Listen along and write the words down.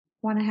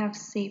Want to have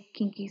safe,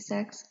 kinky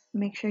sex?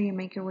 Make sure you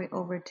make your way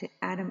over to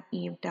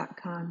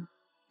adameve.com.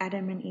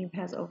 Adam and Eve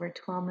has over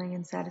 12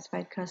 million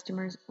satisfied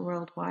customers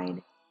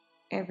worldwide.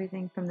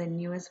 Everything from the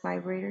newest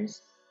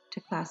vibrators to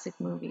classic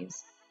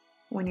movies.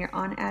 When you're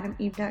on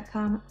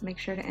adameve.com, make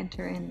sure to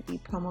enter in the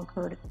promo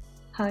code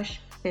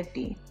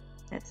HUSH50.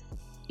 That's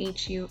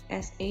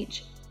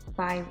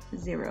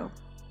HUSH50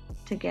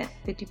 to get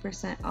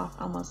 50% off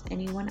almost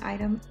any one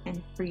item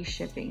and free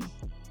shipping.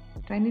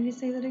 Do I need to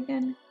say that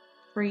again?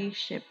 Free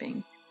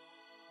shipping.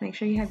 Make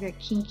sure you have your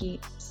kinky,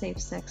 safe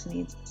sex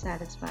needs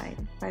satisfied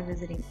by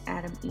visiting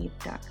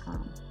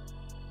adameve.com.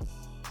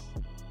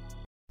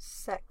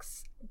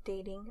 Sex,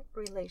 dating,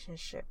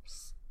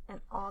 relationships,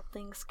 and all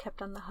things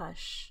kept on the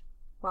hush.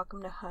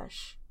 Welcome to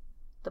Hush,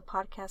 the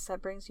podcast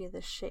that brings you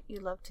the shit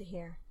you love to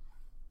hear.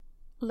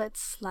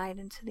 Let's slide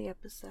into the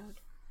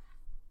episode.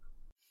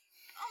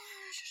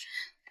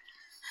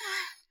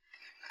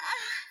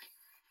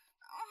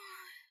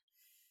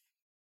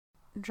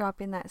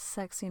 Dropping that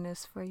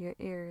sexiness for your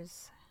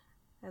ears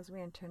as we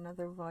enter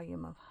another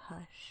volume of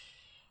Hush.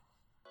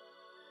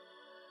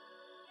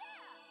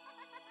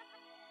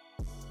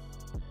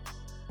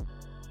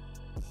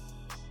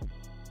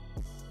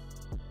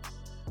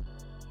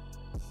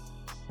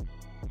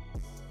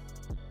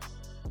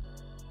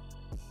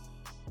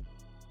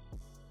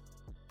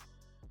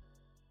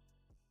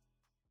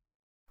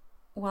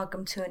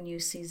 Welcome to a new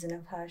season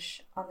of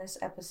Hush. On this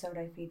episode,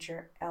 I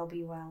feature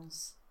L.B.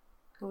 Wells.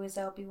 Who is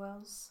L.B.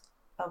 Wells?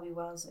 L.B.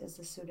 Wells is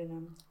the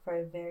pseudonym for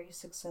a very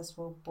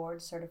successful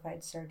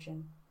board-certified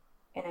surgeon,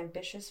 an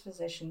ambitious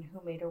physician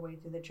who made her way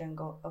through the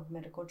jungle of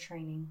medical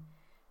training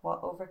while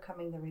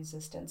overcoming the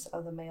resistance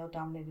of the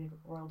male-dominated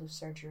world of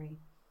surgery.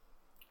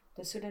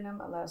 The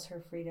pseudonym allows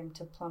her freedom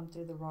to plumb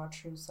through the raw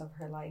truths of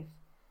her life,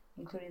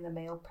 including the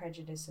male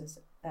prejudices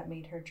that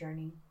made her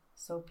journey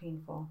so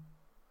painful.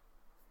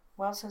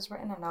 Wells has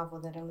written a novel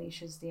that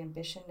unleashes the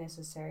ambition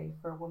necessary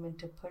for a woman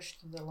to push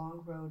through the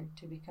long road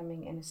to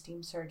becoming an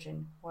esteemed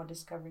surgeon while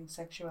discovering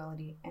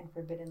sexuality and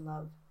forbidden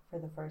love for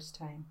the first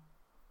time.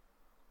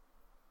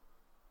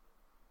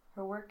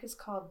 Her work is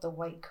called The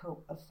White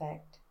Coat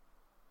Effect.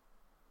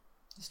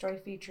 The story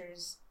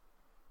features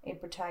a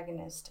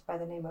protagonist by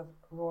the name of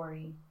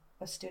Rory,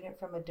 a student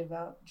from a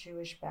devout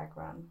Jewish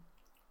background.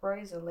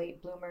 Rory is a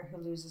late bloomer who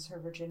loses her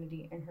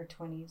virginity in her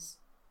 20s.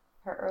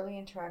 Her early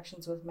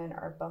interactions with men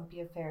are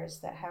bumpy affairs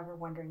that have her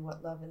wondering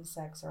what love and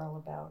sex are all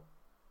about.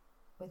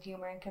 With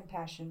humor and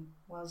compassion,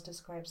 Wells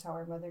describes how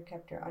her mother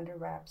kept her under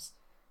wraps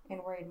and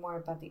worried more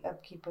about the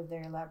upkeep of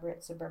their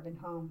elaborate suburban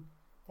home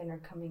than her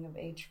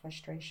coming-of-age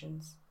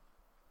frustrations.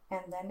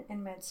 And then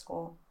in med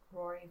school,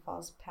 Rory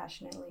falls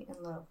passionately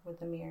in love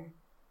with Amir,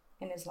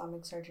 an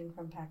Islamic surgeon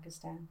from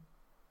Pakistan.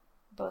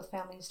 Both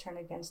families turn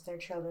against their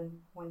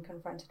children when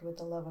confronted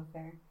with a love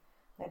affair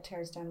that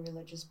tears down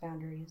religious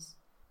boundaries.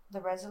 The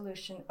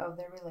resolution of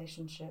their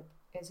relationship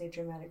is a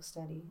dramatic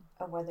study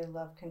of whether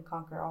love can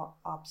conquer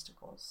all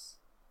obstacles.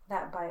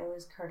 That bio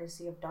is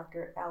courtesy of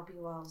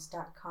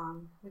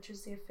drlbwells.com, which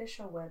is the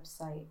official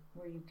website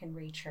where you can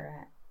reach her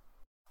at.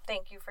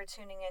 Thank you for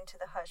tuning in to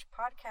the Hush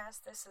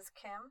podcast. This is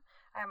Kim.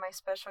 I have my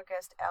special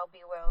guest, L.B.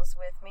 Wells,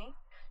 with me.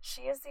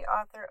 She is the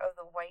author of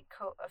The White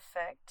Coat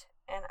Effect,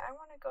 and I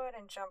want to go ahead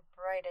and jump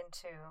right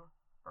into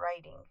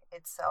writing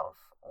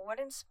itself. What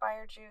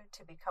inspired you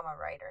to become a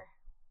writer?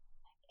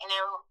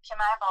 Kim,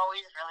 I've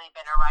always really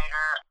been a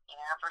writer,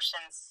 ever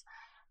since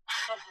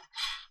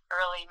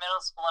early middle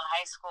school and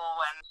high school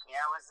when,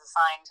 I was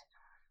assigned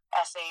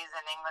essays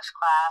in English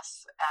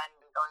class, and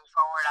going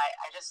forward,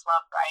 I just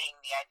loved writing.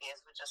 The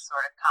ideas would just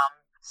sort of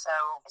come.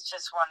 So it's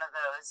just one of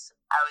those,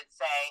 I would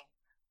say,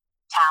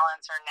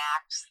 talents or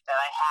knacks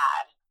that I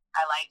had.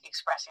 I liked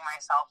expressing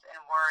myself in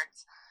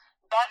words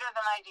better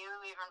than I do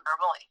even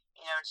verbally.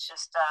 It's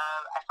just,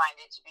 I find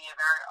it to be a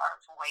very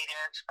artful way to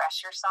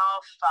express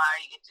yourself.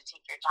 You get to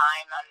take your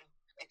time and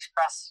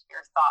express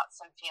your thoughts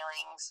and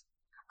feelings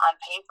on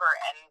paper.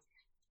 And,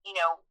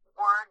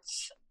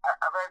 words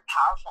are very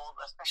powerful,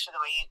 especially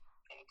the way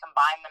you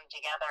combine them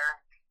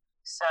together.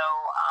 So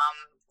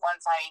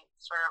once I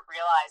sort of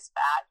realized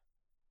that,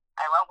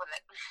 I went with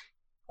it.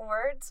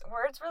 Words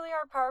really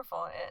are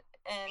powerful.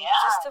 And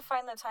yeah. Just to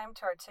find the time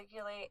to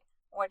articulate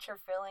what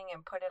you're feeling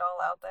and put it all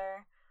out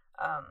there,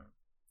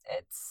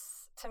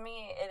 to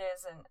me it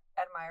is an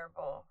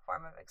admirable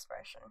form of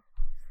expression.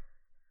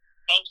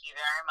 Thank you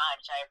very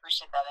much. I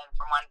appreciate that. And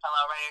from one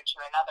fellow writer to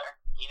another,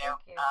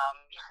 Thank you.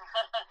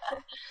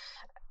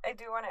 I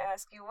do want to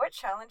ask you, what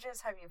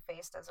challenges have you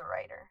faced as a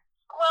writer?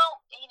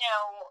 Well,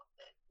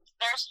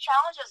 there's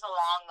challenges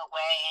along the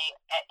way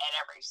at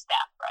every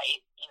step, right?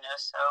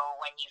 So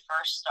when you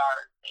first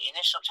start, the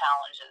initial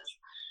challenges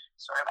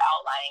sort of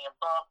outlining a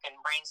book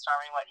and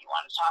brainstorming what you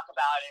want to talk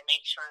about and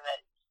make sure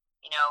that,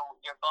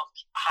 your book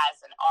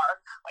has an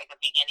arc, like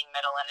a beginning,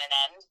 middle, and an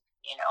end,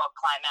 a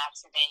climax,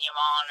 a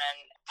denouement,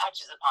 and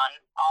touches upon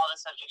all the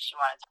subjects you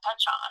want to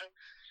touch on.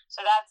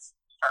 So that's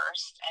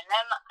first. And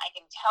then I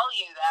can tell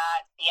you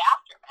that the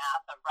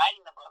aftermath of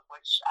writing the book,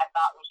 which I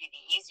thought would be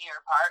the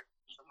easier part,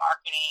 the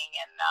marketing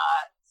and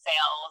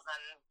sales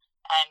and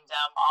and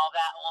all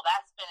that. Well,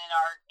 that's been an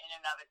art in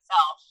and of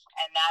itself,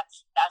 and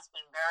that's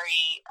been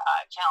very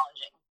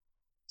challenging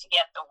to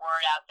get the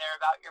word out there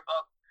about your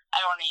book. I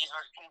don't want to use the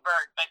word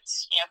convert, but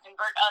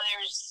convert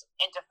others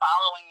into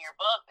following your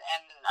book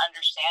and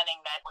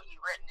understanding that what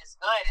you've written is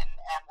good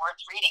and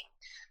worth reading.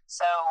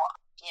 So,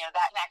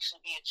 that can actually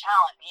be a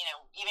challenge.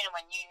 Even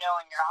when you know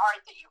in your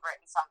heart that you've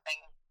written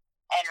something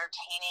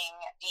entertaining,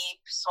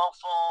 deep,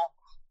 soulful,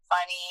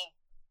 funny,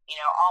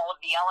 all of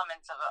the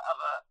elements of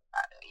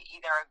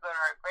either a good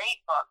or a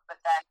great book, but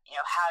then,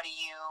 how do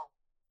you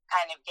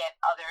kind of get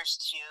others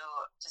to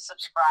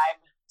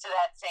subscribe to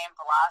that same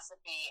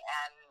philosophy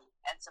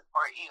and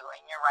support you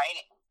in your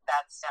writing?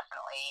 That's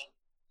definitely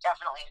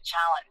a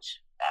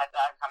challenge that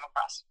I've come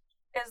across.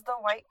 Is The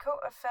White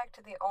Coat Effect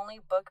the only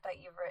book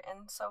that you've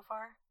written so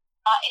far?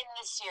 In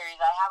this series,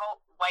 I have a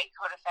White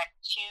Coat Effect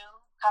 2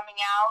 coming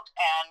out,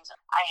 and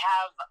I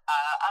have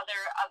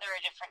other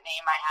a different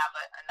name. I have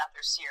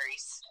another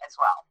series as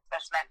well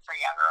that's meant for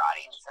younger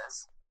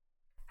audiences.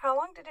 How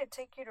long did it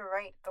take you to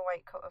write The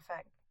White Coat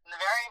Effect? The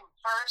very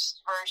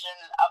first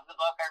version of the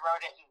book, I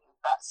wrote it in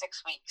about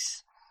 6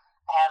 weeks.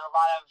 I had a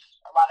lot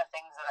of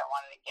things that I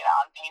wanted to get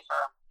on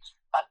paper,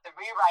 but the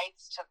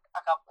rewrites took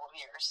a couple of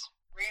years.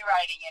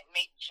 Rewriting it,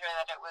 making sure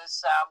that it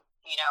was,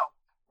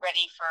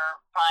 ready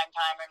for prime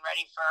time and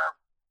ready for,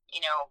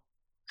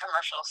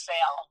 commercial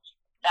sale.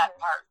 That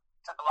part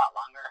took a lot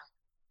longer.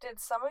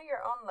 Did some of your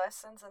own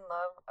lessons in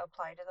love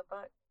apply to the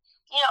book?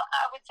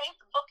 I would say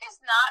the book is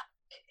not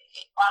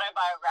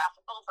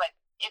autobiographical, but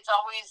it's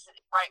always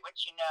write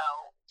what you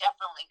know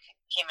definitely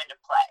came into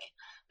play.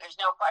 There's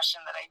no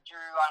question that I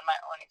drew on my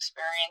own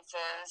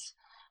experiences.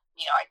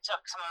 I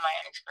took some of my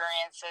own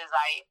experiences,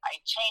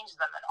 I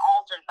changed them and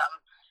altered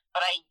them, but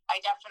I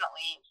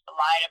definitely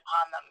relied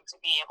upon them to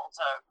be able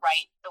to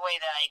write the way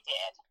that I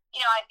did.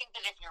 I think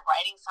that if you're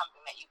writing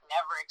something that you've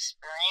never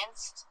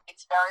experienced,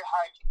 it's very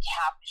hard to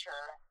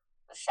capture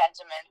the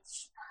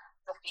sentiments,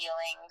 the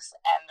feelings,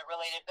 and the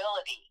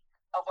relatability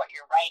of what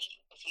you're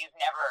writing if you've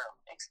never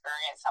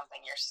experienced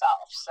something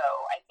yourself. So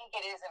I think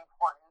it is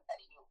important that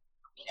you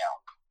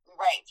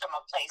write from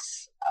a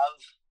place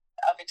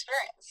of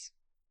experience.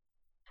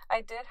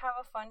 I did have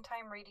a fun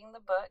time reading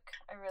the book.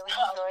 I really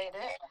enjoyed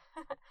it.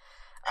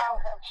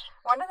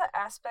 One of the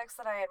aspects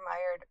that I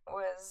admired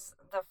was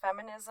the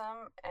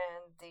feminism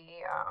and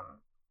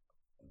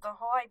the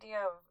whole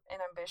idea of an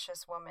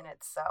ambitious woman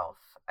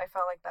itself. I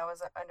felt like that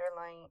was an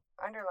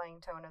underlying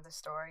tone of the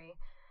story.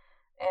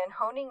 And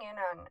honing in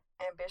on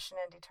ambition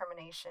and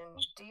determination,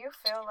 do you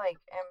feel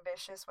like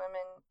ambitious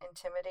women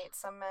intimidate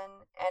some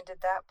men? And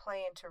did that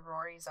play into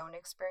Rory's own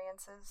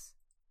experiences?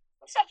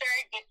 It's a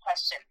very good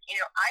question.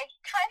 I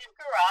kind of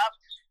grew up,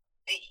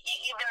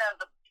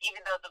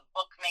 even though the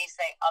book may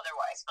say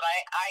otherwise, but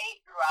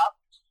I grew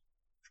up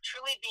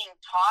truly being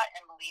taught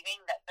and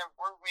believing that there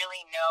were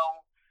really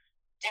no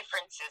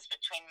differences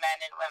between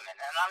men and women.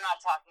 And I'm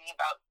not talking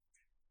about,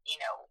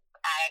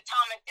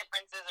 anatomic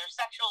differences or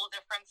sexual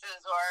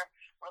differences or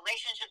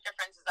relationship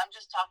differences. I'm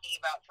just talking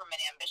about from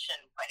an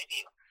ambition point of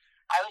view.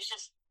 I was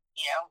just,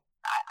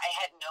 I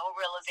had no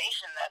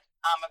realization that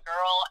I'm a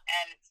girl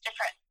and it's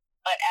different.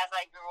 But as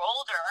I grew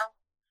older,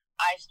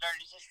 I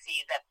started to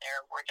see that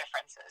there were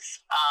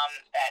differences,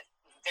 that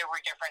there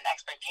were different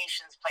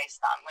expectations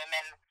placed on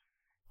women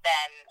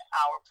than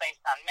were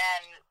placed on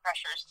men,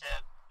 pressures to,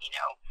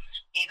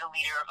 be the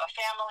leader of a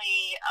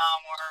family,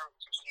 or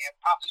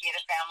propagate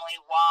a family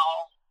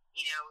while,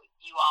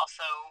 you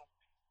also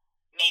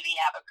maybe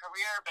have a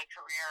career, but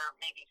career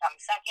maybe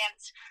comes second.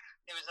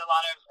 There was a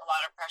lot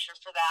of pressure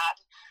for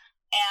that.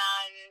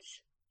 And,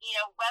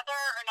 whether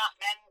or not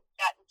men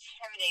got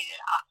intimidated,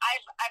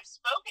 I've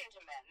spoken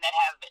to men that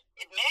have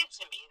admitted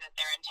to me that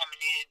they're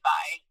intimidated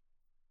by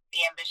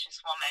the ambitious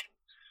woman.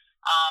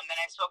 And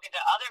I've spoken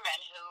to other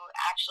men who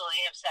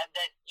actually have said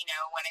that,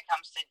 when it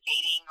comes to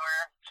dating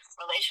or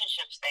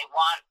relationships, they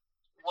want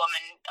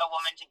a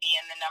woman to be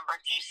in the number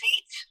 2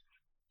 seat.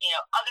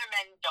 Other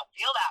men don't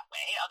feel that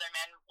way. Other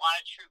men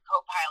want a true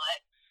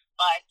co-pilot,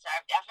 but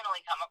I've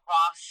definitely come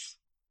across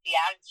the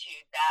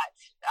attitude that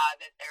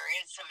there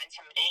is some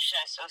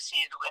intimidation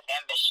associated with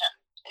ambition.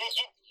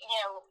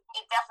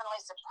 It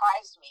definitely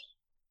surprised me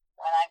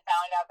when I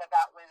found out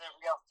that was a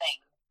real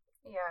thing.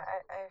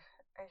 Yeah,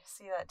 I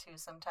see that too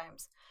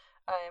sometimes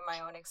in my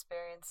own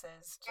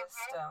experiences. Just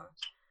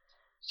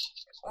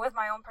with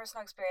my own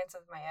personal experience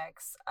with my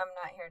ex, I'm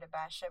not here to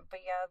bash it,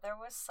 but yeah, there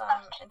was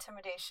some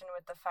intimidation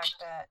with the fact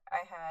that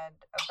I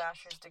had a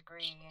bachelor's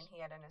degree and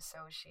he had an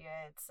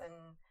associate's,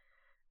 and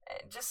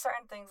just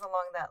certain things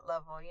along that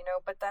level,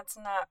 but that's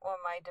not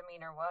what my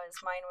demeanor was.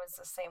 Mine was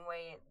the same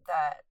way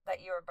that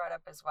you were brought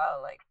up as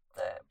well. Like,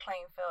 the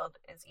playing field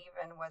is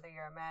even whether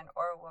you're a man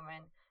or a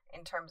woman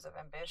in terms of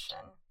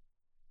ambition.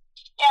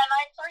 Yeah, and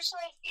I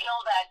personally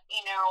feel that,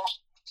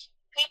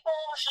 people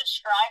should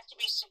strive to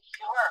be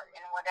secure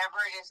in whatever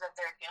it is that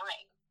they're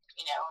doing.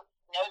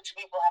 No two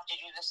people have to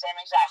do the same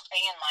exact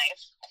thing in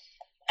life.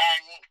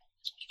 And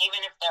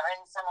even if they're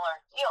in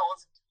similar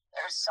fields,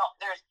 there's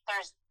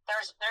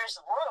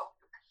room.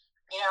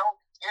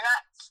 you're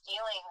not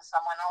stealing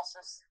someone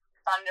else's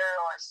thunder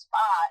or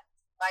spot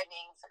by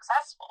being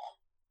successful.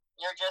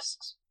 You're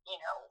just,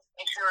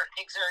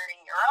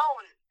 exerting your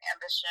own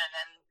ambition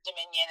and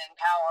dominion and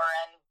power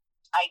and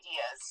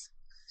ideas.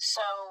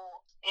 So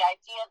the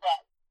idea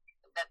that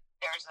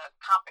there's a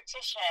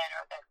competition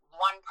or that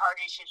one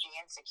party should be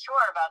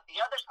insecure about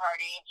the other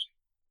party,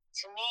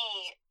 to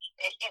me,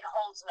 it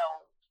holds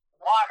no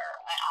water.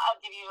 I'll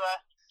give you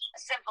a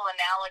simple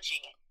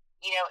analogy.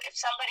 If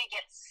somebody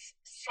gets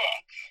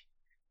sick,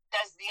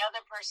 does the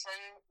other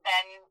person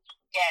then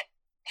get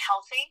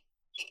healthy?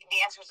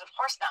 The answer is of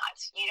course not.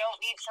 You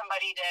don't need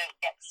somebody to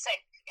get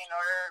sick in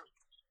order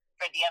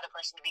for the other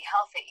person to be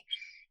healthy.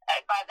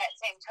 By that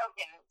same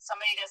token,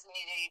 somebody doesn't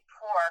need to be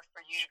poor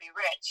for you to be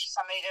rich.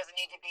 Somebody doesn't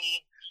need to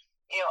be,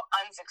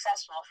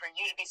 unsuccessful for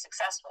you to be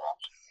successful.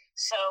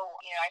 So,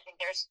 I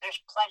think there's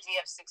plenty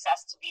of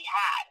success to be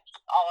had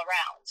all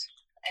around.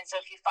 And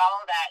so if you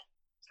follow that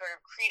sort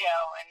of credo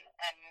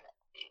and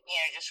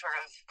just sort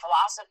of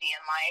philosophy in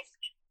life,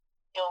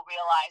 you'll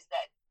realize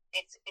that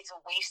it's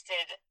a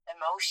wasted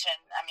emotion.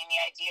 I mean,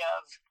 the idea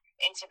of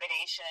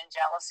intimidation and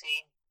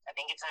jealousy, I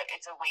think it's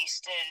a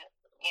wasted,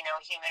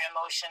 human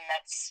emotion.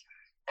 That's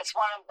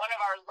one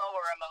of our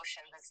lower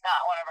emotions. It's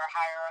not one of our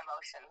higher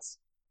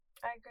emotions.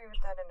 I agree with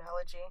that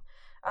analogy.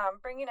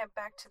 Bringing it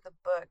back to the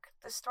book,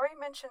 the story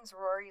mentions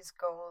Rory's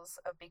goals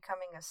of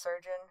becoming a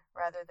surgeon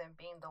rather than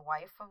being the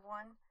wife of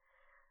one.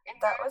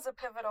 Mm-hmm. That was a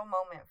pivotal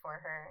moment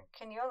for her.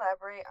 Can you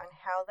elaborate on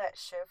how that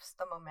shifts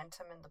the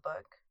momentum in the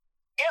book?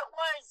 It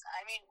was.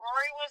 I mean,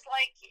 Rory was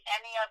like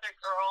any other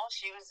girl.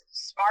 She was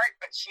smart,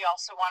 but she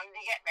also wanted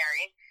to get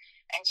married.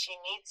 And she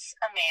meets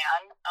a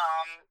man,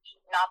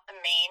 not the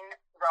main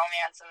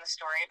romance in the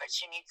story, but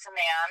she meets a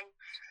man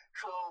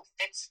who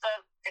fits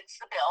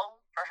the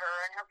bill for her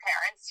and her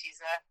parents.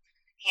 He's a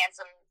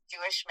handsome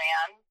Jewish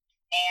man,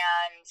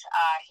 and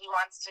he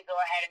wants to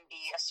go ahead and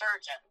be a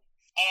surgeon.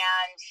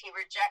 And he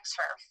rejects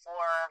her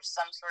for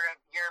some sort of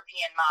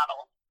European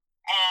model.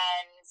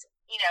 And,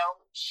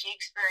 she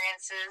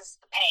experiences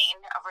the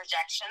pain of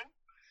rejection,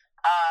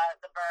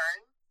 the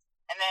burn.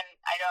 And then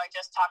I know I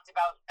just talked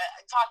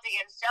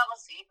against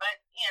jealousy,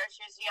 but,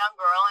 she's a young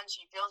girl and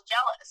she feels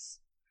jealous.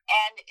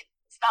 And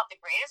it's not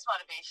the greatest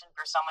motivation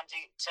for someone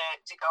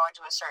to go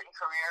into a certain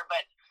career,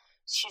 but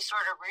she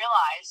sort of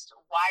realized,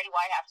 why do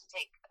I have to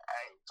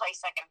play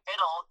second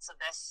fiddle to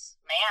this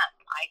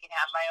man? I can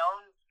have my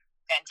own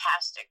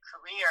fantastic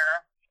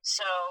career.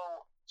 So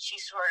she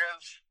sort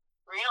of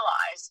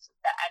realized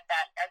that at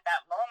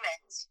that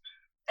moment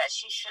that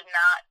she should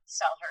not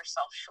sell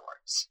herself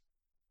short,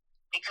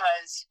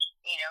 because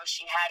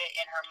she had it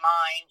in her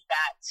mind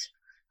that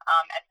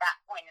at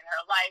that point in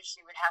her life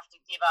she would have to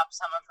give up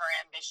some of her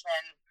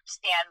ambition,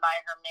 stand by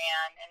her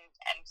man,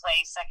 and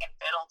play second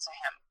fiddle to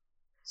him.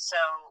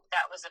 So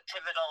that was a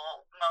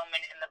pivotal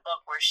moment in the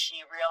book where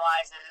she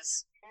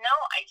realizes, no,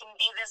 I can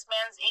be this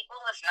man's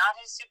equal, if not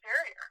his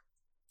superior.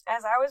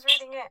 As I was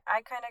reading it,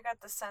 I kind of got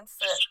the sense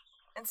that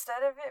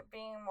instead of it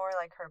being more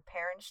like her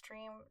parents'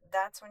 dream,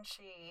 that's when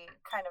she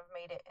kind of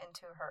made it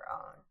into her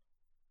own.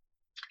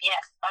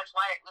 Yes, that's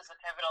why it was a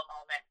pivotal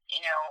moment.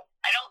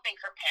 I don't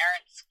think her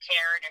parents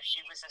cared if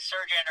she was a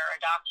surgeon or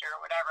a doctor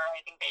or whatever.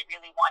 I think they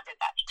really wanted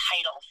that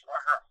title for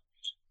her,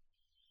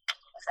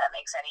 if that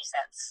makes any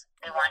sense.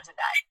 They wanted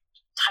that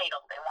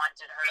title. They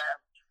wanted her to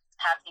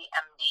have the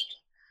MD.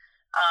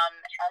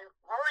 And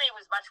Rory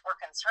was much more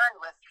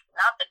concerned with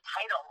not the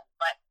title,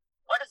 but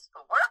what is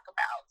the work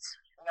about?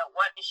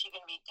 What is she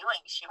going to be doing?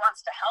 She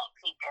wants to help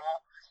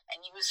people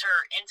and use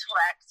her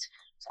intellect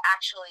to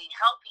actually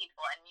help people,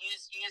 and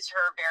use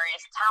her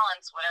various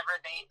talents, whatever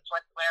they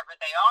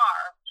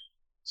are,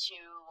 to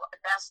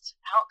best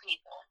help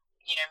people.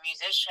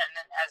 Musician,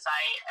 as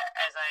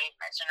I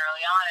mentioned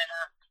early on,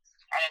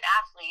 and an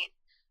athlete,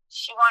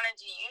 she wanted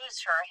to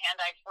use her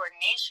hand-eye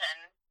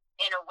coordination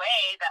in a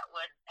way that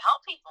would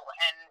help people,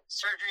 and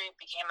surgery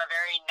became a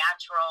very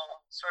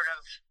natural sort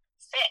of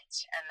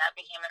fit, and that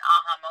became an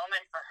aha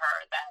moment for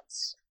her, that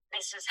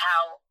this is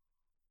how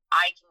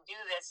I can do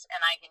this,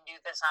 and I can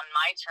do this on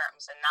my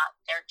terms and not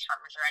their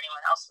terms or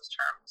anyone else's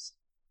terms.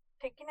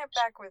 Picking it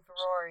back with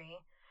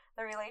Rory,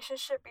 the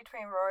relationship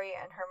between Rory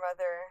and her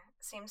mother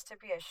seems to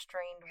be a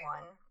strained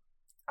one.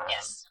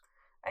 Yes.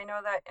 I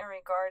know that in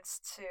regards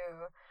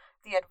to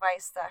the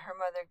advice that her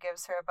mother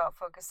gives her about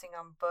focusing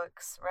on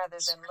books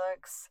rather than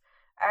looks,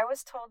 I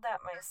was told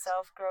that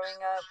myself growing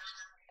up.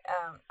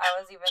 I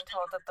was even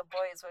told that the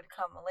boys would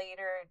come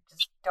later.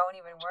 Just don't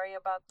even worry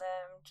about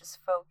them.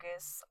 Just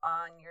focus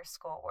on your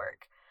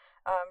schoolwork.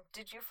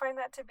 Did you find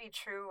that to be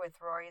true with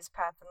Rory's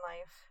path in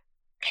life?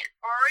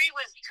 Rory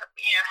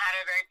had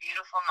a very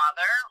beautiful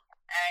mother,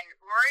 and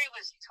Rory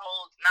was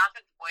told not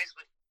that the boys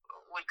would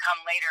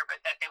come later,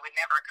 but that they would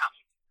never come.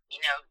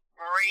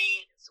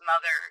 Rory's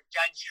mother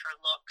judged her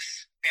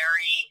looks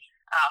very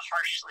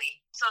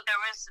harshly. So there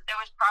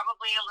was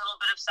probably a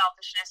little bit of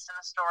selfishness in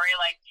the story,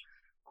 like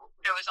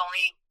there was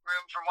only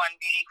room for one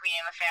beauty queen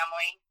in the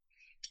family,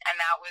 and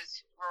that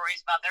was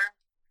Rory's mother.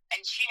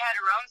 And she had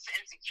her own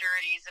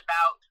insecurities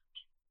about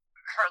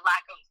her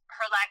lack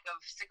of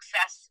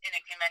success in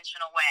a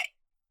conventional way.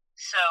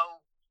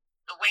 So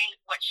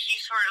what she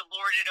sort of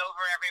lorded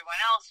over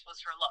everyone else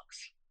was her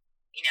looks.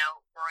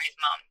 Rory's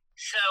mom.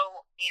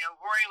 So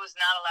Rory was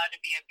not allowed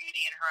to be a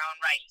beauty in her own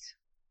right.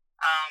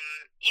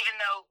 Even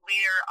though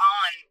later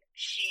on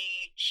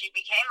she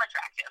became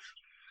attractive,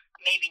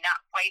 maybe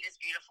not quite as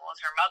beautiful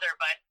as her mother,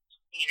 but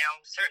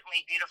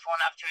certainly beautiful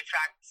enough to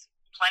attract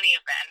plenty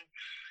of men.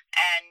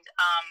 And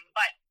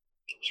but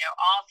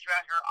all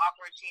throughout her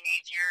awkward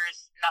teenage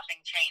years,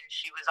 nothing changed.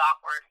 She was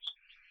awkward,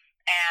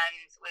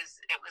 and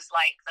it was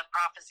like the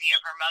prophecy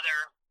of her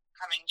mother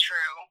coming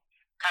true,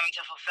 coming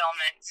to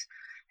fulfillment.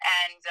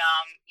 And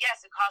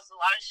yes, it caused a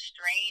lot of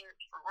strain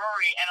for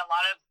Rory and a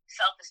lot of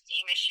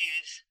self-esteem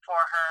issues for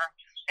her,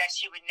 that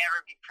she would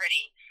never be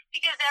pretty,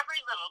 because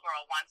every little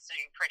girl wants to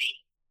be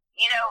pretty.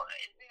 We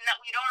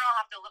don't all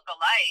have to look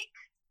alike,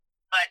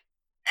 but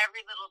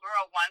every little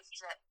girl wants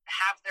to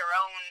have their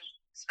own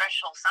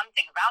special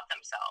something about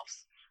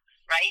themselves,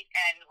 right?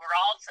 And we're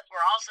also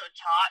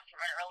taught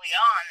from early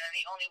on that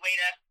the only way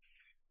to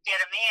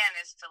get a man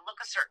is to look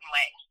a certain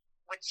way,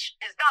 which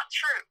is not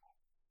true.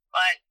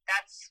 But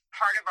that's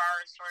part of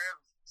our sort of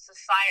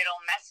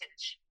societal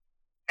message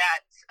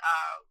that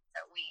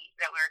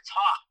we're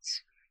taught.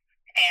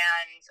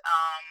 And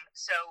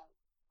so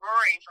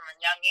Rory, from a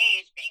young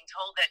age, being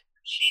told that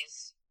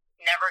she's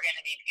never going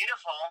to be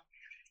beautiful,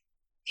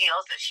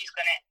 feels that she's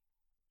going to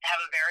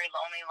have a very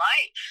lonely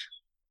life.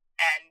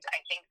 And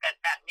I think that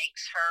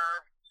makes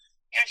her,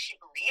 she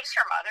believes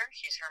her mother.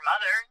 She's her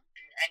mother.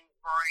 And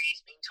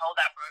Rory's being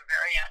told that from a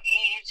very young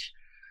age.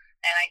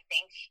 And I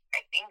think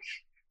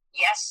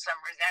yes, some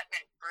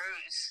resentment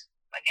brews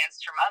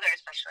against her mother,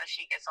 especially as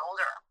she gets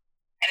older.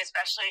 And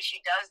especially as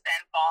she does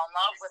then fall in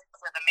love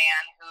with a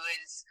man who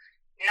is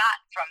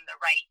not from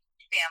the right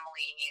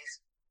family.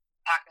 He's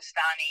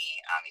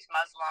Pakistani, he's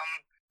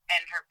Muslim,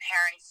 and her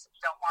parents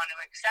don't want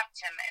to accept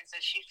him. And so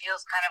she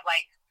feels kind of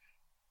like,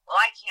 well,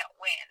 I can't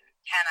win,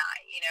 can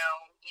I?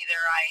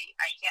 Either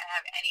I can't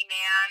have any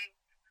man,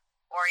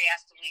 or he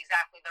has to be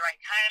exactly the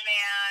right kind of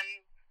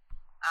man.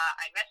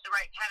 I met the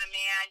right kind of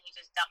man. He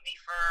just dumped me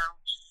for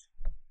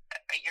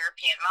a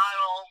European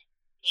model.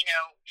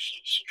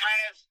 She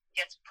kind of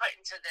gets put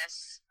into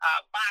this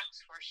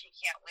box where she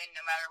can't win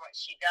no matter what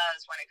she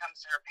does when it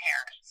comes to her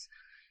parents.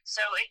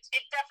 So it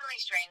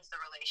definitely strains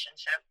the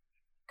relationship.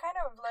 Kind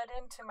of led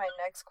into my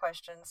next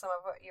question, some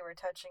of what you were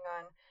touching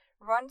on.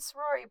 Once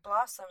Rory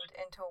blossomed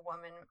into a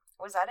woman,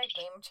 was that a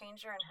game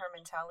changer in her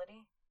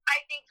mentality?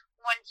 I think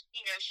once,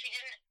 she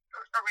didn't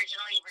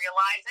originally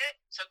realize it.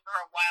 It took her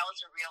a while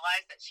to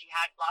realize that she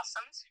had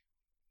blossomed.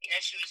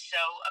 She was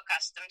so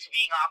accustomed to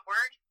being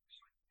awkward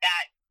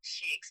that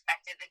she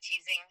expected the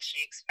teasing. She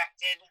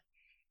expected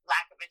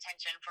lack of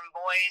attention from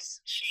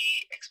boys.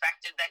 She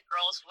expected that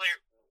girls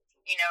would,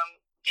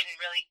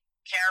 didn't really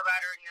care about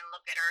her and didn't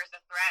look at her as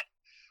a threat,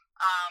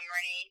 or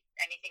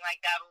anything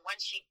like that. But once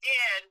she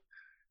did,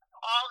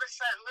 all of a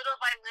sudden, little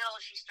by little,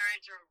 she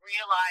started to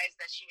realize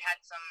that she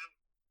had some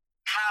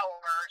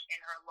power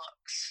in her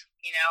looks,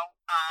 and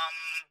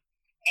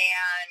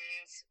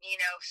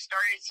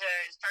started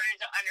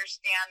to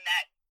understand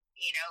that,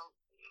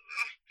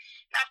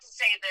 not to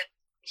say that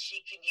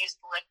she could use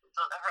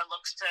her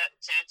looks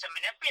to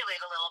manipulate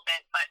a little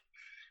bit, but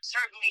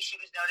certainly she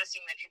was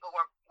noticing that people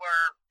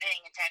were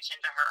paying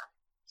attention to her.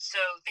 So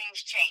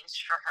things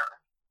changed for her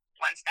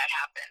once that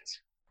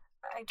happened.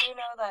 I do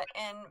know that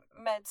in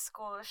med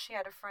school she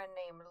had a friend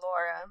named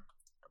Laura.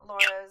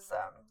 Laura's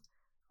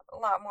a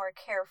lot more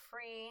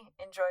carefree,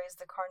 enjoys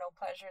the carnal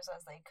pleasures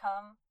as they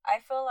come. I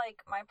feel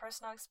like my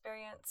personal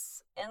experience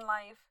in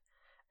life,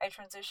 I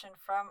transitioned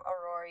from a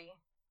Rory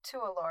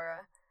to a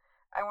Laura.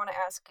 I want to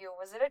ask you,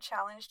 was it a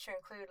challenge to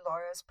include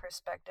Laura's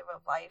perspective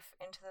of life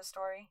into the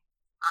story?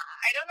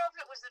 I don't know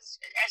if it was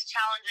as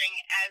challenging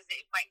as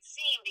it might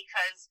seem,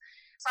 because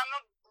some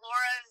of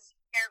Laura's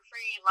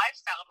carefree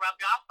lifestyle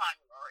rubbed off on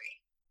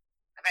Rory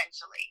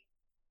eventually.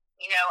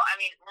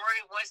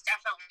 Rory was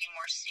definitely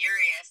more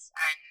serious,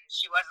 and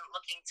she wasn't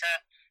looking to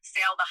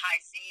sail the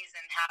high seas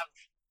and have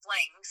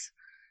flings.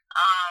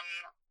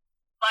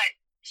 But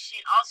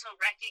she also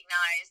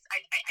recognized,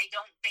 I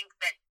don't think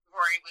that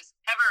Rory was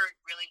ever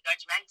really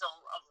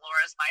judgmental of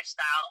Laura's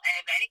lifestyle, and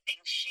if anything,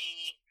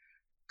 she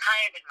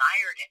kind of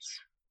admired it,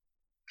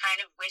 kind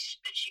of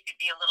wished that she could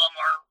be a little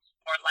more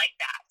like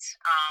that,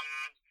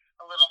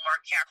 a little more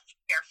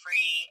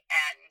carefree,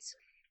 and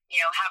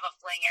have a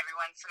fling every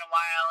once in a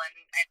while, and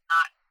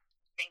not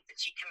think that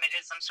she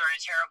committed some sort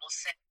of terrible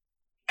sin,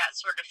 that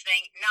sort of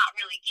thing. Not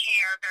really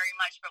care very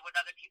much about what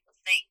other people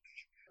think.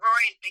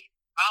 Rory's big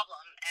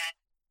problem, and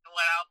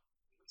what I'll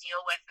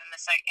deal with in the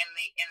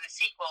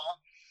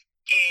sequel,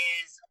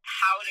 is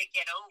how to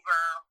get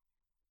over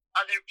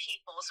other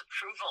people's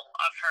approval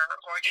of her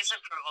or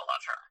disapproval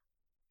of her,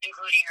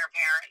 including her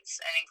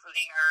parents and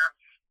including her,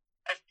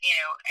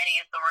 any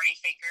authority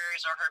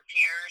figures or her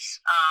peers.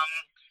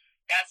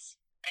 That's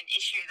an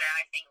issue that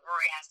I think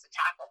Rory has to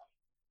tackle,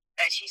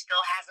 that she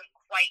still hasn't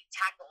quite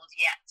tackled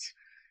yet.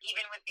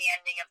 Even with the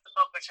ending of the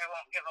book, which I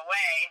won't give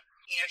away,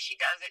 She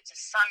does it to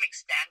some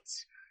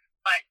extent,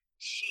 but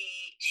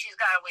she's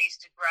got a ways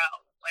to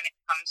grow when it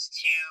comes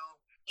to,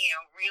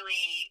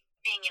 really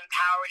being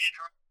empowered in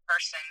her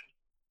person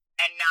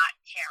and not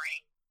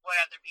caring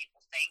what other people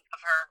think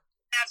of her.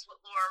 That's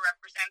what Laura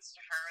represents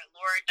to her.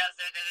 Laura does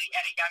it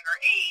at a younger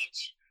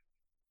age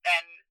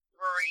than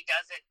Rory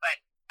does it,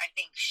 but I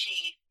think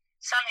she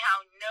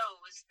somehow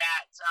knows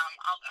that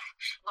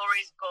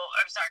Rory's goal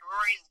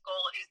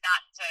is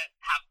not to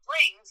have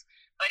flings,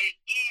 but it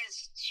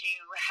is to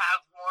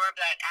have more of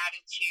that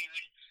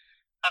attitude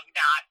of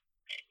not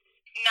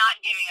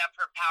giving up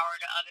her power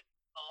to other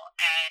people,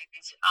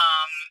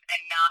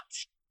 and not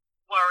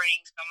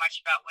worrying so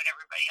much about what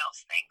everybody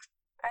else thinks.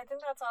 I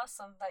think that's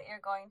awesome that you're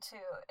going to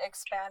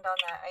expand on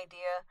that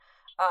idea.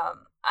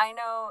 I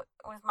know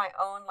with my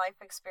own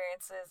life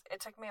experiences, it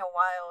took me a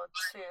while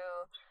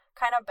to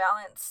kind of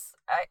balance.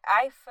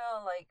 I feel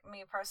like,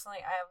 me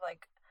personally, I have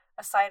like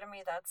a side of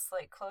me that's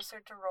like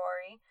closer to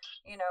Rory,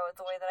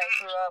 the way that I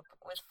grew up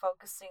with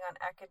focusing on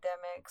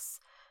academics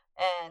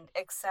and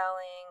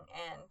excelling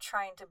and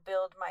trying to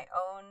build my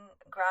own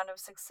ground of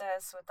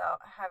success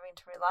without having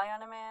to rely on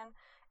a man.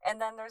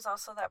 And then there's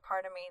also that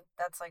part of me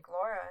that's like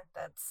Laura,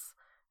 that's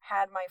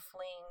had my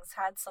flings,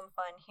 had some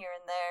fun here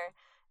and there.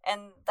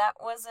 And that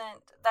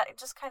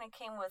just kind of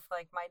came with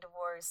like my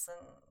divorce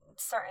and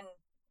certain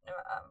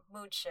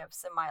mood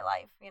shifts in my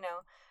life.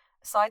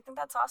 So I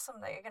think that's awesome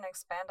that you're going to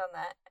expand on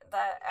that.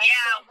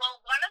 Yeah,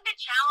 well, one of the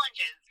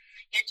challenges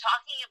you're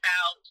talking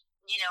about,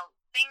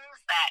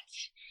 things that,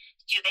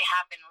 do they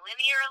happen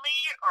linearly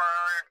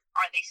or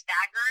are they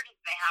staggered?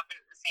 They happen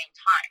at the same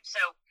time.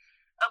 So,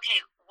 okay,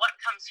 what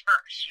comes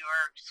first?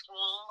 Your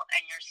school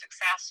and your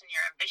success and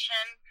your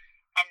ambition,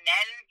 and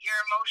then your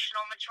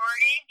emotional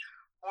maturity?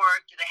 Or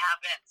do they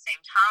happen at the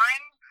same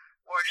time?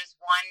 Or does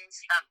one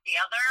stunt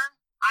the other?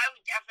 I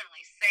would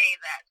definitely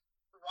say that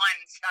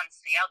one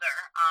stunts the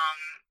other.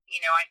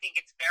 I think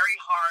it's very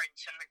hard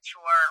to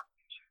mature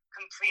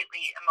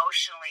completely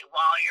emotionally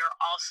while you're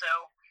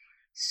also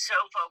so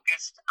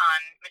focused on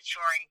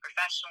maturing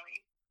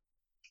professionally.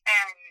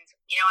 And,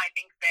 I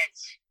think that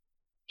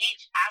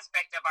each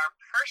aspect of our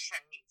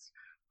person needs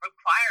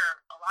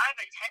require a lot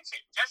of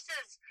attention, just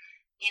as,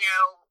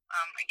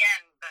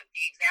 again,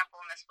 the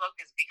example in this book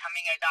is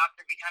becoming a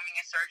doctor, becoming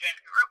a surgeon.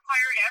 It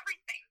required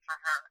everything for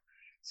her.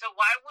 So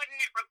why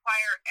wouldn't it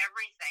require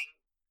everything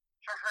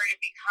for her to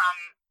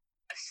become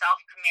a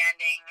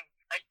self-commanding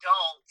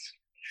adult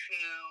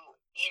who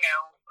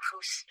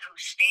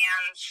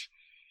stands,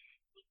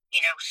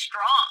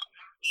 strong,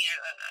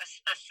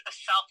 a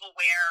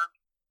self-aware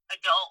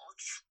adult?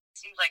 It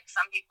seems like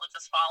some people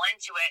just fall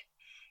into it.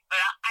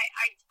 But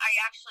I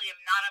actually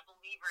am not a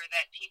believer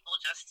that people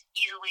just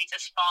easily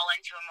just fall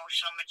into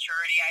emotional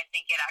maturity. I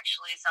think it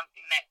actually is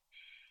something that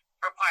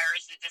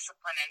requires the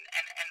discipline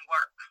and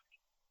work.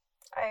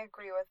 I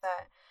agree with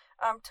that.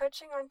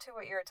 Touching on to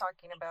what you were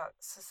talking about,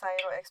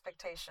 societal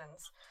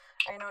expectations,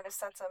 I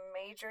noticed that's a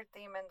major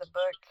theme in the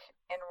book,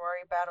 and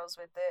Rory battles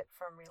with it,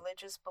 from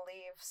religious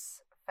beliefs,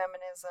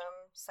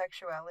 feminism,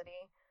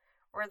 sexuality.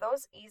 Were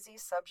those easy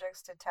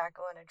subjects to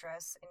tackle and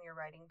address in your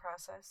writing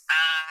process?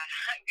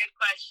 Good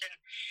question.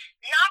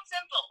 Not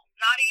simple,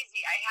 not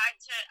easy.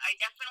 I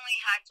definitely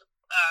had to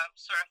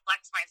sort of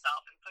flex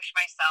myself and push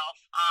myself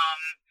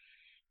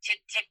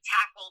to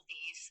tackle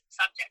these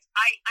subjects.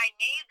 I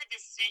made the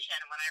decision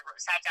when I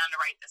sat down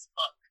to write this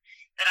book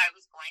that I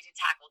was going to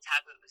tackle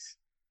taboos.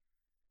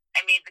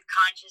 I made the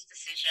conscious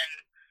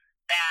decision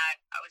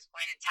that I was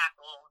going to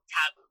tackle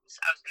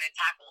taboos. I was going to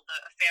tackle the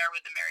affair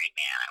with the married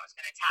man. I was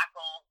going to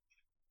tackle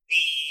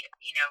the,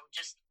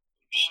 just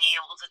being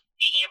able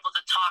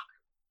to talk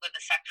with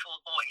a sexual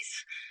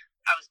voice.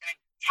 I was going to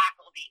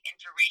tackle the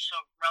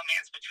interracial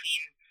romance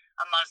between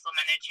a Muslim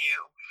and a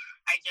Jew.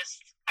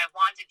 I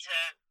wanted to,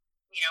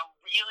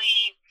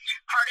 really,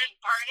 part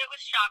of it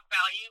was shock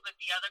value, but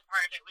the other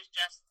part of it was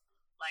just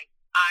like,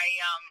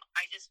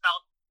 I just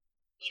felt,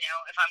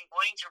 if I'm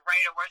going to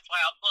write a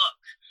worthwhile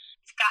book,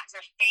 it's got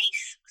to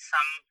face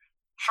some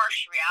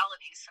harsh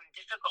realities, some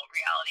difficult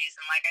realities,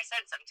 and like I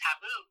said, some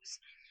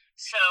taboos.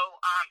 So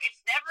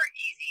it's never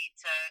easy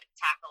to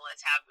tackle a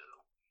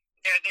taboo.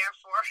 They're there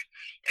for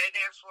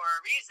a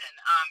reason.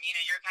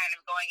 You're kind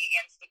of going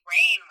against the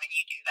grain when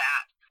you do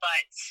that.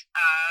 But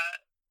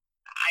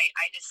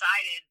I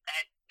decided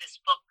that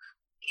this book,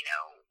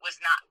 was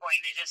not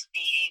going to just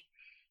be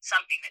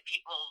something that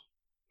people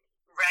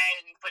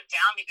read and put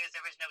down because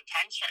there was no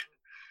tension.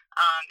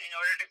 In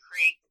order to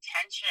create the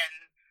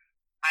tension,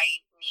 I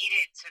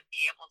needed to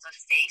be able to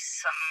face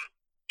some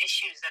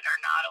issues that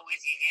are not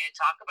always easy to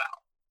talk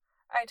about.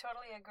 I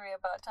totally agree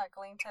about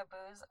tackling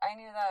taboos. I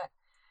knew that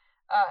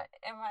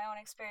in my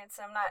own experience.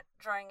 I'm not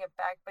drawing it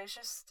back, but it's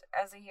just,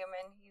 as a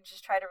human, you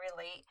just try to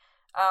relate.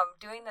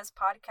 Doing this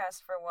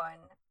podcast, for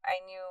one,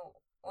 I knew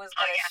was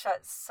going to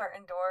shut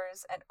certain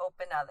doors and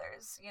open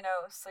others,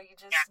 so you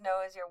just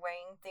know as you're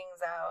weighing things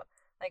out,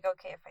 like,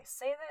 okay, if I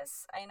say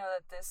this, I know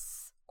that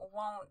this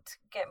won't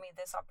get me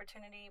this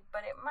opportunity,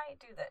 but it might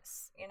do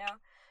this.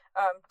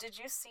 Did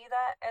you see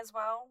that as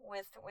well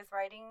with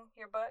writing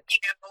your book?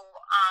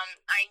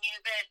 I knew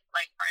that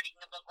like writing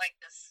a book like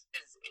this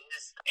is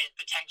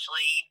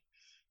potentially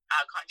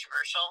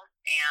controversial,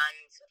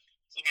 and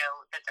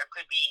that there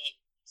could be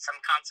some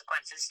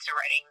consequences to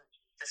writing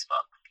this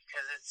book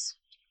because it's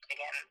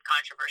again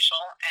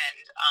controversial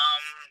and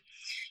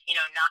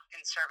not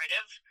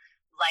conservative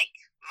like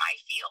my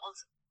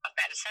field of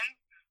medicine,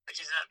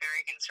 which is a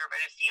very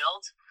conservative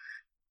field.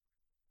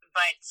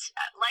 But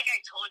like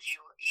I told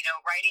you,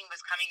 writing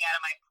was coming out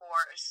of my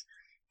pores,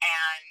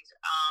 and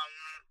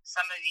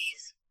some of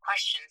these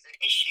questions and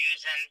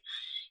issues, and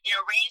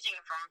ranging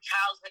from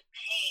childhood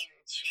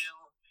pain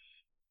to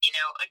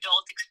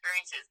adult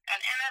experiences, and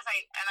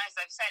as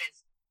I've said,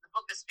 it's the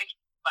book is fiction,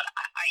 but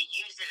I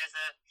used it as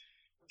a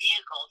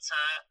vehicle to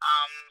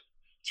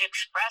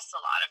express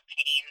a lot of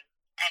pain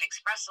and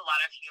express a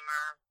lot of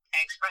humor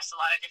and express a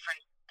lot of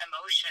different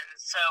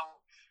emotions. So,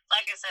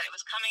 like I said, it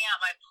was coming out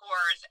my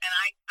pores, and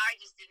I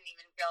just didn't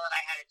even feel that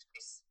I had a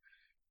choice.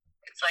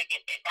 It's like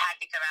it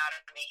had to come out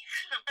of me.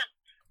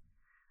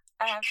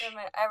 I have to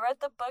admit, I read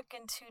the book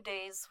in 2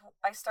 days.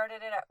 I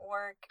started it at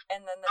work,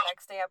 and then the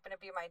next day happened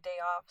to be my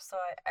day off, so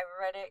I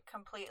read it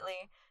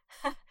completely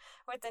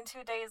within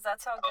 2 days.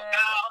 That's how good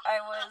I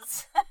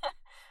was.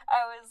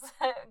 I was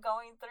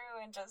going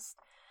through, and just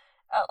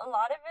a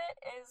lot of it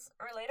is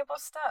relatable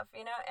stuff,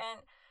 and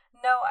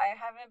no, I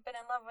haven't been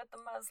in love with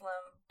the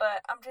Muslim,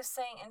 but I'm just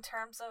saying in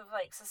terms of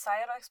like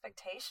societal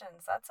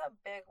expectations, that's a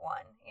big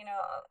one.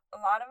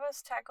 A lot of us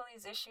tackle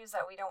these issues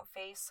that we don't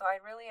face, so I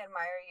really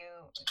admire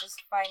you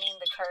just finding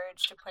the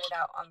courage to put it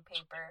out on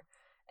paper.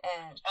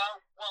 And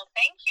well,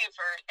 thank you.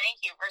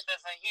 First,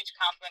 that's a huge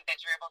compliment that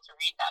you're able to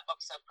read that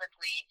book so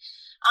quickly.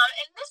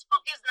 And this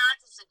book is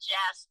not to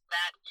suggest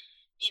that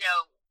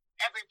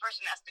every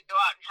person has to go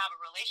out and have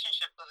a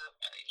relationship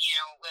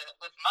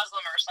with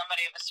Muslim or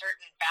somebody of a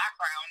certain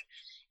background.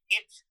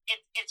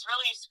 It's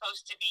really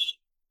supposed to be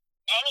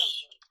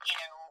any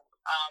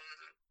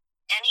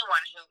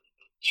anyone who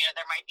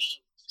there might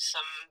be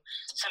some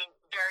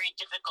very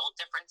difficult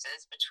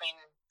differences between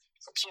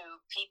the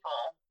two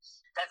people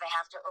that they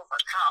have to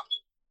overcome.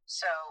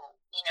 So,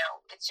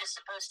 it's just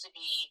supposed to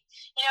be,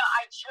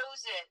 I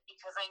chose it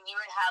because I knew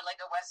it had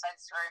like a West Side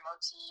Story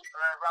motif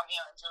or a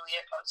Romeo and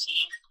Juliet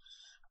motif.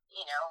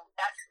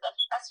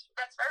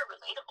 That's very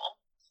relatable.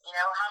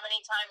 How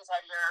many times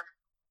have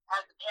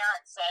the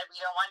parents said, we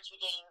don't want you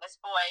dating this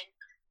boy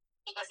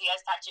because he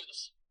has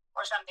tattoos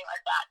or something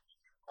like that,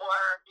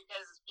 or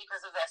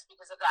because of this,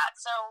 because of that.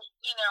 So,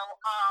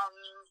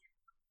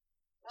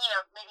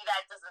 maybe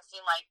that doesn't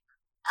seem like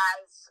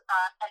as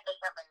epic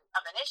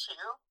of an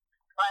issue,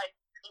 but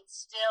it's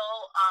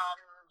still,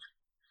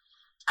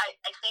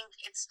 I think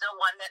it's still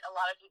one that a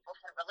lot of people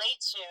can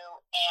relate to,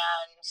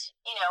 and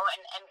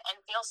and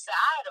feel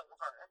sad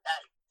over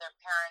that their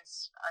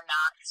parents are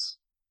not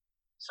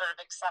sort of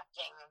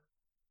accepting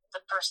the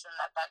person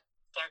that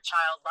their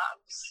child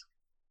loves.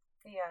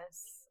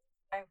 Yes,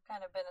 I've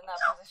kind of been in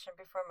that position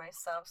before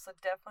myself, so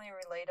definitely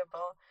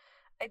relatable.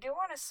 I do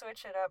want to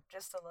switch it up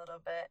just a little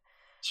bit.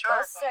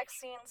 Sure. Those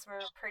sex scenes were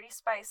pretty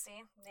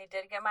spicy. They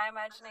did get my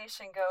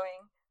imagination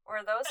going.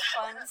 Were those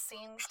fun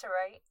scenes to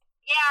write?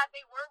 Yeah,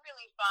 they were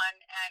really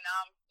fun, and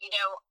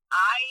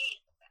I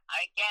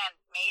again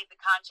made the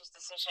conscious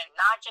decision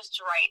not just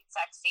to write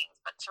sex scenes,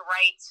 but to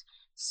write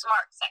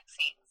smart sex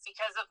scenes.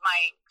 Because of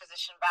my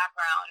physician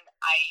background,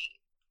 I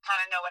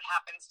kind of know what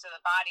happens to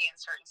the body in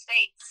certain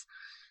states.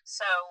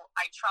 So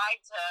I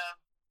tried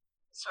to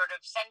sort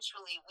of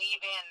sensually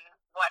weave in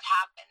what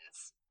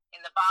happens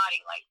in the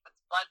body, like with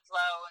blood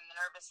flow and the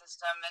nervous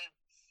system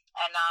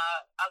and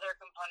other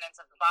components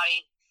of the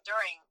body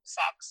during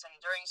sex and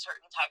during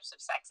certain types of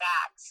sex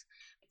acts.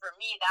 For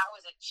me, that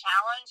was a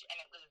challenge, and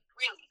it was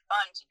really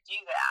fun to do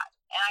that.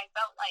 And I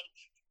felt like,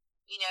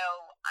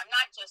 I'm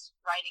not just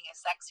writing a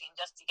sex scene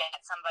just to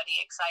get somebody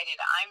excited.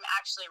 I'm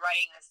actually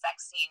writing the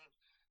sex scene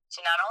to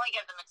not only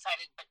get them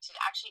excited, but to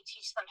actually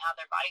teach them how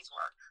their bodies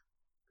work.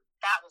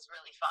 That was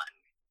really fun.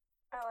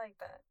 I like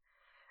that.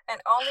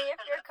 And only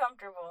if you're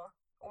comfortable.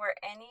 Were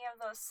any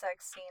of those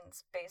sex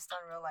scenes based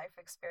on real life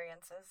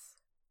experiences?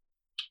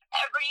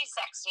 Every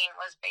sex scene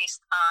was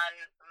based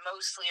on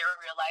mostly a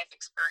real life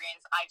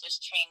experience. I just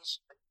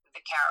changed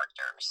the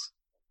characters.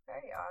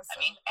 Very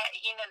awesome. I mean,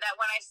 that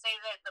when I say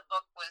that the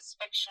book was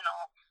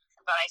fictional,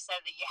 but I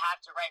said that you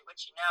have to write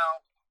what you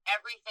know,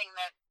 everything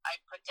that I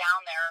put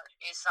down there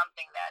is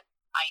something that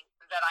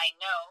I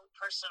know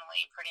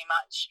personally, pretty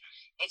much.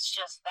 It's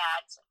just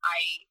that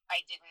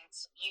I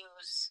didn't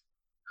use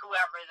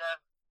whoever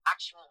the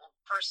actual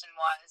person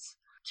was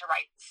to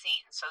write the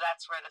scene. So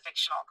that's where the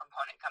fictional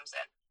component comes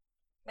in.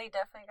 They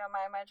definitely got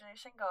my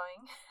imagination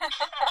going.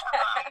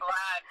 I'm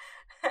glad.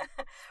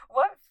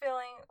 What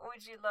feeling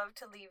would you love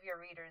to leave your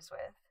readers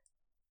with?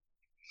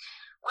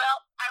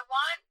 Well, I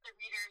want the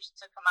readers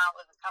to come out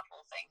with a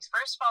couple of things.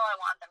 First of all, I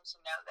want them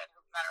to know that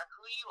no matter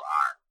who you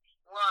are,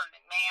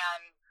 woman,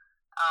 man,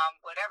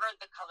 whatever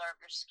the color of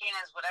your skin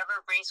is,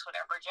 whatever race,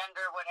 whatever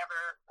gender,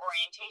 whatever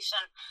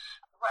orientation,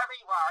 whoever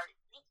you are,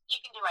 you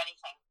can do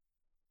anything.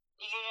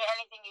 You can do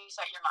anything you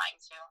set your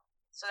mind to.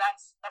 So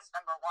that's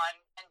number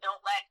one. And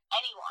don't let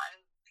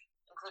anyone,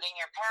 including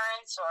your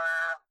parents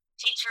or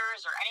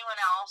teachers or anyone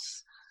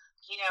else,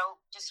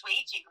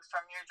 dissuade you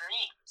from your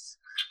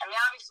dreams. I mean,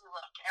 obviously,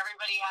 look,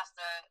 everybody has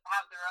to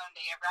have their own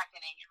day of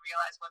reckoning and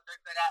realize what they're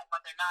good at and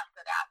what they're not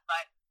good at.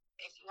 But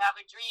if you have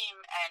a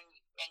dream and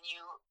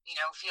you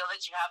feel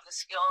that you have the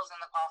skills and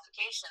the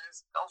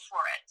qualifications, go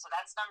for it. So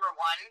that's number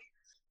one.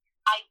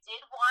 I did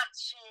want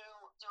to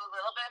do a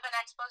little bit of an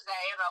expose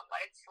about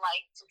what it's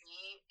like to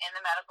be in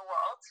the medical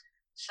world.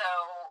 So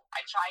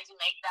I tried to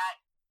make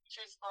that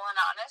truthful and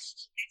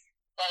honest,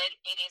 that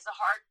it is a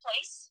hard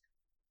place.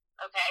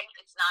 Okay,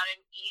 it's not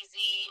an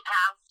easy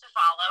path to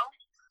follow.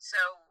 So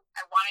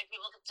I wanted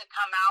people to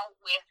come out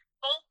with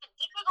both the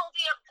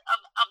difficulty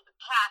of the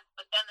path,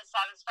 but then the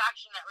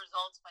satisfaction that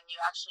results when you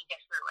actually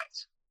get through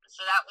it.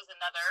 So that was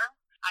another.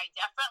 I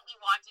definitely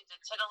wanted to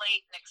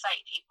titillate and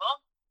excite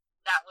people.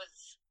 That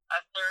was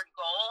a third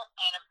goal.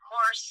 And of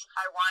course,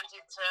 I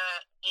wanted to,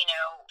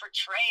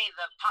 portray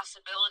the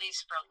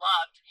possibilities for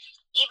love,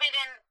 even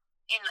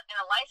in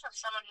the life of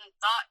someone who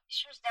thought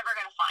she was never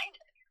going to find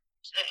it.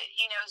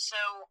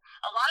 So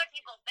a lot of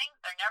people think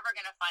they're never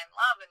going to find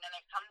love, and then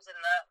it comes in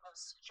the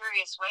most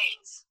curious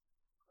ways.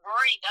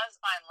 Rory does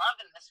find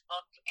love in this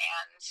book,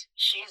 and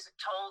she's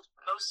told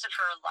most of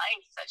her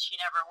life that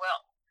she never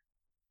will,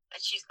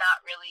 that she's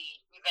not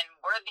really even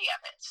worthy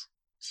of it.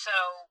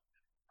 So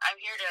I'm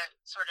here to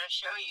sort of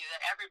show you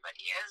that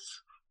everybody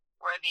is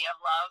worthy of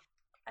love.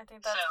 I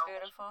think that's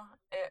beautiful.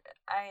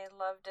 I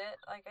loved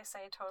it. Like I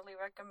say, totally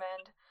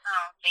recommend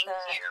thank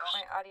that you.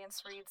 My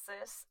audience reads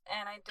this.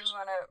 And I do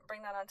want to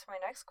bring that on to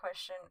my next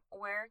question.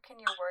 Where can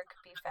your work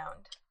be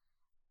found?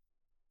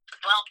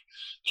 Well,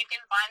 you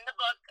can find the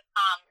book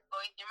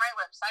going through my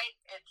website.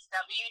 It's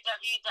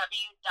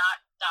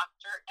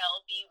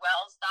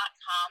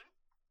www.drlbwells.com.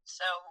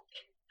 So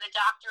the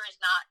doctor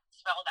is not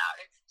spelled out.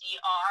 It's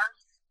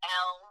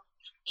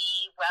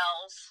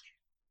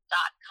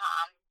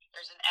drlbwells.com.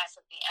 There's an S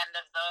at the end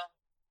of the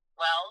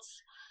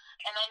Wells.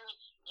 And then,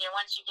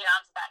 once you get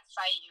onto that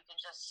site, you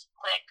can just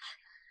click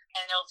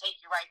and it'll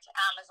take you right to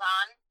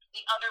Amazon.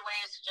 The other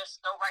way is to just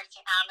go right to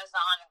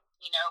Amazon,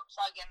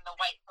 plug in the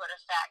white coat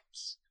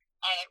effect,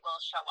 and it will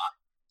show up.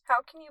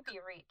 How can you be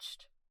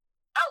reached?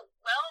 Oh,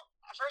 well,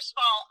 first of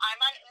all,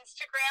 I'm on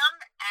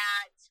Instagram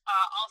at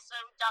also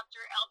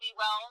Dr. LB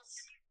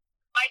Wells.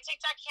 My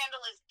TikTok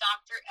handle is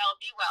Dr.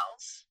 LB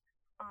Wells.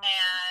 Awesome.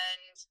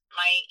 And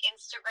my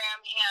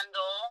Instagram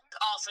handle is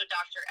also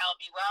Dr.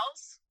 LB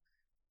Wells.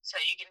 So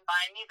you can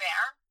find me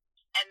there.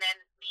 And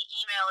then the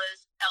email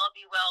is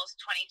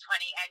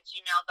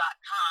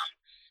lbwells2020@gmail.com.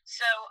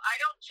 So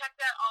I don't check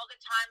that all the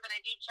time, but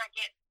I do check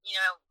it,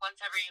 once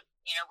every,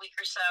 week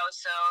or so.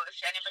 So if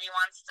anybody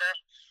wants to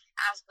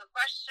ask a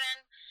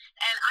question,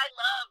 and I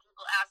love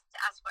people to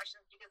ask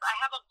questions because I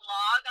have a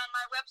blog on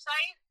my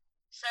website.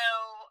 So,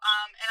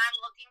 and I'm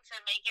looking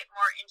to make it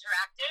more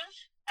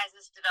interactive as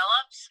this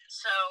develops.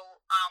 So,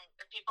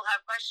 if people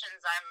have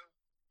questions, I'm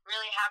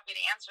really happy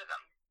to answer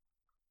them.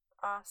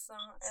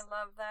 Awesome. I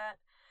love that.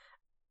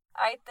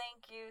 I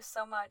thank you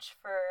so much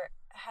for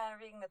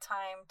having the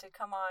time to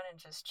come on and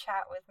just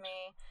chat with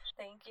me.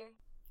 Thank you.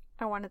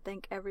 I want to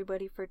thank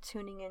everybody for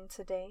tuning in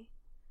today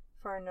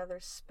for another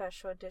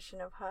special edition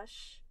of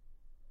Hush.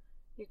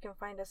 You can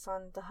find us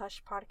on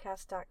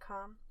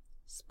thehushpodcast.com,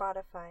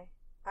 Spotify,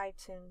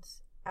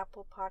 iTunes,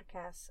 Apple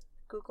Podcasts,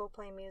 Google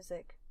Play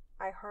Music,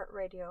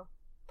 iHeartRadio,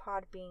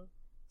 Podbean,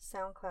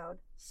 SoundCloud,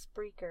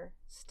 Spreaker,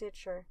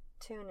 Stitcher,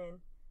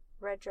 TuneIn,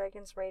 Red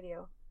Dragons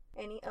Radio,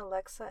 any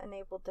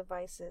Alexa-enabled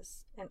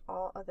devices, and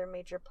all other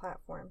major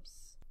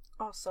platforms.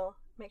 Also,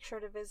 make sure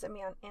to visit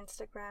me on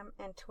Instagram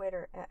and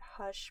Twitter at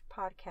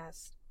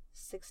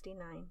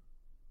HushPodcast69.